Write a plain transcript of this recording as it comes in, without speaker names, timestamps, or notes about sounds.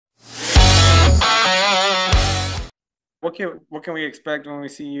what can we expect when we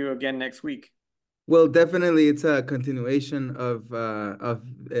see you again next week? Well, definitely, it's a continuation of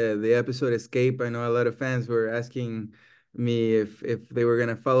the episode Escape. I know a lot of fans were asking me if they were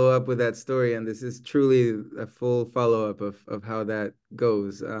gonna follow up with that story, and this is truly a full follow-up of how that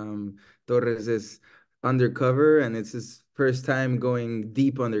goes. Torres is undercover, and it's his first time going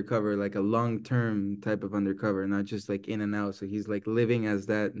deep undercover, like a long-term type of undercover, not just like in and out. So he's like living as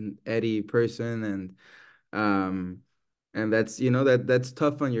that Eddie person, um and that's that's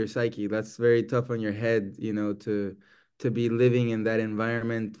tough on your psyche. That's very tough on your head, to be living in that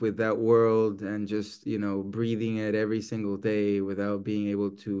environment with that world and just breathing it every single day without being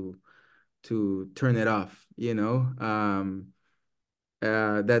able to turn it off.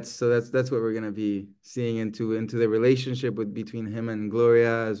 That's what we're gonna be seeing into the relationship with between him and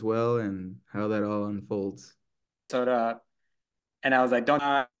Gloria as well, and how that all unfolds. So, and I was like, don't.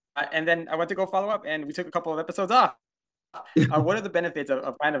 And then I went to go follow up, and we took a couple of episodes off. What are the benefits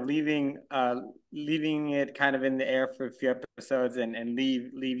of kind of leaving it kind of in the air for a few episodes and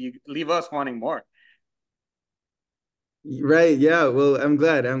leave us wanting more? Right, yeah. Well, I'm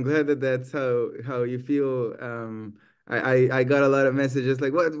glad. I'm glad that that's how you feel. I got a lot of messages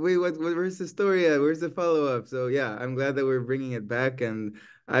like, "What? Wait, where's the story at? Where's the follow-up?" So yeah, I'm glad that we're bringing it back, and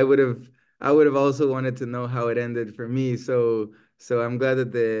I would have I would have also wanted to know how it ended for me. So I'm glad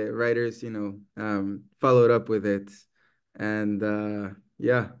that the writers, followed up with it, and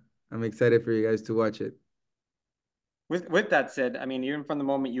yeah, I'm excited for you guys to watch it. With that said, I mean, even from the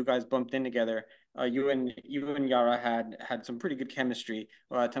moment you guys bumped in together, you and Yara had some pretty good chemistry.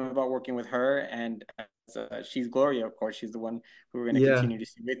 Tell me about working with her, and she's Gloria, of course. She's the one who we're going to Yeah. continue to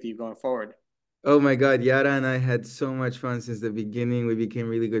see with you going forward. Oh my God, Yara and I had so much fun since the beginning. We became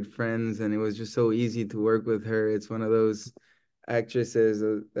really good friends, and it was just so easy to work with her. It's one of those actresses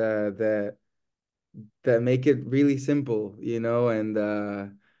that make it really simple, and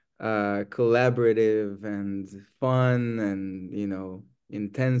collaborative and fun and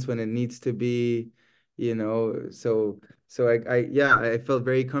intense when it needs to be, So yeah, I felt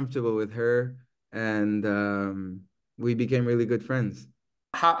very comfortable with her, and we became really good friends.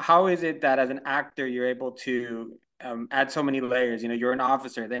 How is it that as an actor you're able to add so many layers? You know, you're an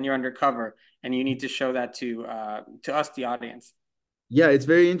officer, then you're undercover, and you need to show that to us, the audience. Yeah, it's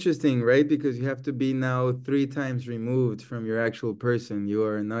very interesting, right? Because you have to be now three times removed from your actual person. You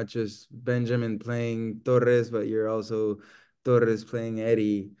are not just Benjamin playing Torres, but you're also Torres playing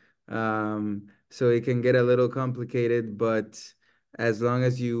Eddie. So it can get a little complicated, but as long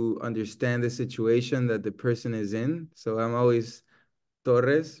as you understand the situation that the person is in. So I'm always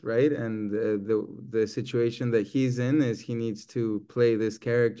Torres, right? And the situation that he's in is he needs to play this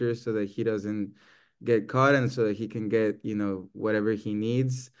character so that he doesn't get caught and so that he can get, whatever he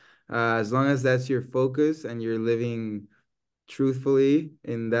needs. As long as that's your focus and you're living truthfully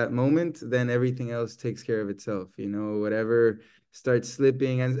in that moment, then everything else takes care of itself. Whatever starts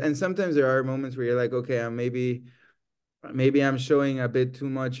slipping, and sometimes there are moments where you're like, okay, maybe I'm showing a bit too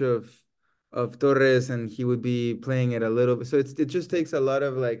much of Torres and he would be playing it a little bit. So it just takes a lot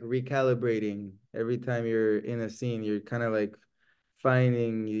of like recalibrating every time you're in a scene. You're kind of like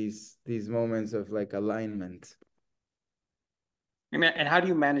finding these moments of like alignment. I mean, and how do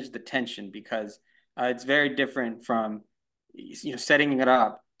you manage the tension? Because it's very different from setting it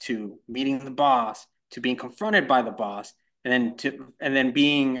up to meeting the boss to being confronted by the boss and then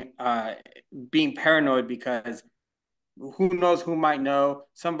being paranoid because who knows who might know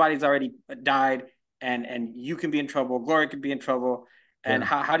somebody's already died and you can be in trouble, Gloria could be in trouble, and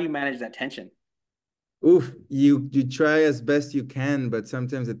Yeah. how do you manage that tension? Oof, you try as best you can, but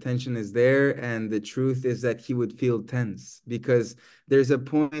sometimes the tension is there, and the truth is that he would feel tense because there's a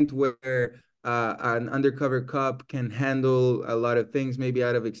point where an undercover cop can handle a lot of things, maybe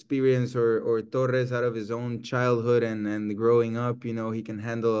out of experience, or Torres out of his own childhood and growing up, he can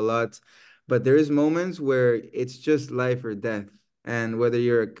handle a lot. But there's moments where it's just life or death, and whether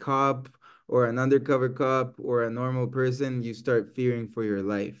you're a cop or an undercover cop or a normal person, you start fearing for your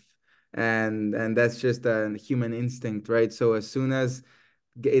life, and that's just a human instinct, right? So as soon as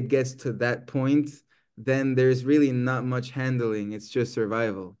it gets to that point, then there's really not much handling. It's just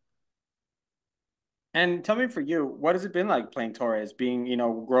survival. And tell me for you, what has it been like playing Torres, being,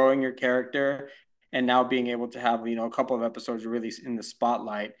 growing your character and now being able to have, a couple of episodes really in the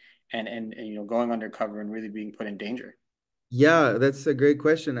spotlight and going undercover and really being put in danger? Yeah, that's a great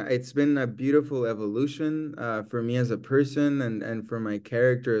question. It's been a beautiful evolution for me as a person and for my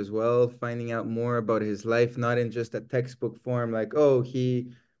character as well, finding out more about his life, not in just a textbook form, like, oh,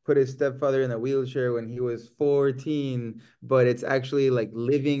 he put his stepfather in a wheelchair when he was 14, but it's actually like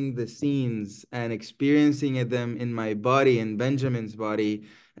living the scenes and experiencing them in my body, in Benjamin's body,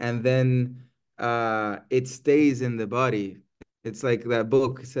 and then it stays in the body. It's like that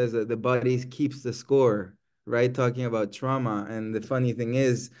book says that the body keeps the score, right? Talking about trauma. And the funny thing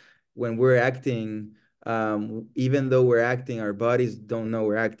is, when we're acting, even though we're acting, our bodies don't know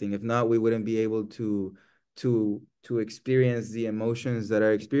we're acting. If not, we wouldn't be able to experience the emotions that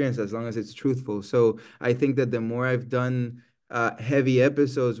are experienced as long as it's truthful. So I think that the more I've done heavy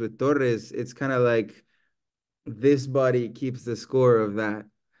episodes with Torres, it's kind of like this body keeps the score of that.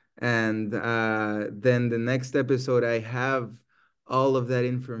 And then the next episode, I have all of that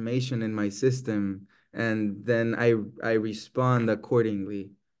information in my system, and then I respond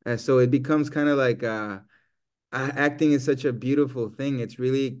accordingly. And so it becomes kind of like acting is such a beautiful thing. It's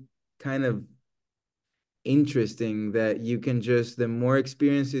really kind of interesting that you can just, the more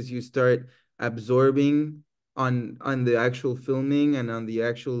experiences you start absorbing on the actual filming and on the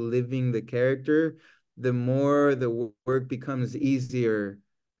actual living the character, the more the work becomes easier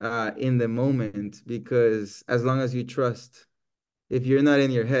in the moment, because as long as you trust, if you're not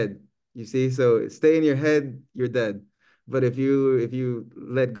in your head, you see, so stay in your head, you're dead. But if you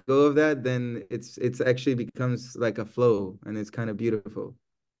let go of that, then it's actually becomes like a flow, and it's kind of beautiful.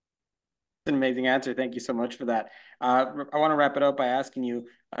 An amazing answer. Thank you so much for that. I want to wrap it up by asking you,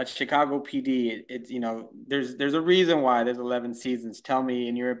 Chicago PD. It's there's a reason why there's 11 seasons. Tell me,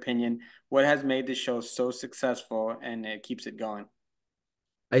 in your opinion, what has made this show so successful and it keeps it going?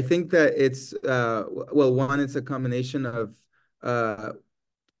 I think that it's well, one, it's a combination of uh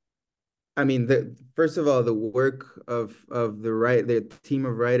I mean, the first of all, the work of the team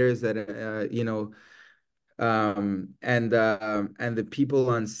of writers that and the people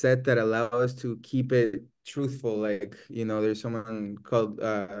on set that allow us to keep it truthful. Like, there's someone called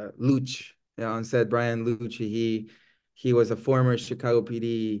Luch, on set, Brian Luch. He was a former Chicago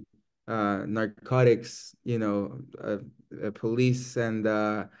PD narcotics, police,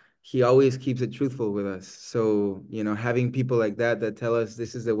 and he always keeps it truthful with us. So, having people like that tell us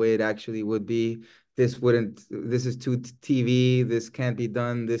this is the way it actually would be. This is too TV, this can't be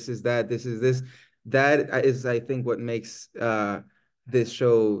done, this is that, this is this. That is, I think, what makes this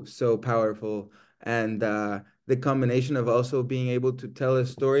show so powerful. And the combination of also being able to tell a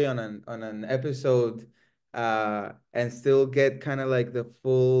story on an episode and still get kind of like the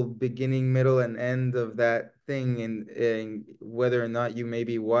full beginning, middle, and end of that thing. And whether or not you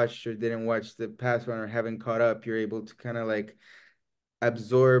maybe watched or didn't watch the past one or haven't caught up, you're able to kind of like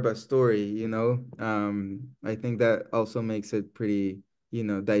absorb a story. I think that also makes it pretty,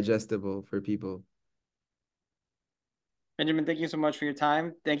 digestible for people. Benjamin, thank you so much for your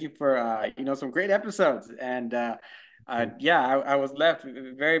time. Thank you for some great episodes. And yeah, I was left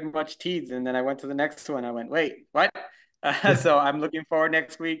very much teased, and then I went to the next one. I went, wait, what? So I'm looking forward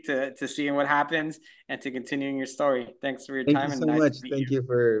next week to seeing what happens and to continuing your story. Thanks for your Thank you time and so nice to much. meet Thank you.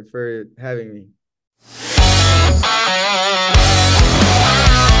 you for having me.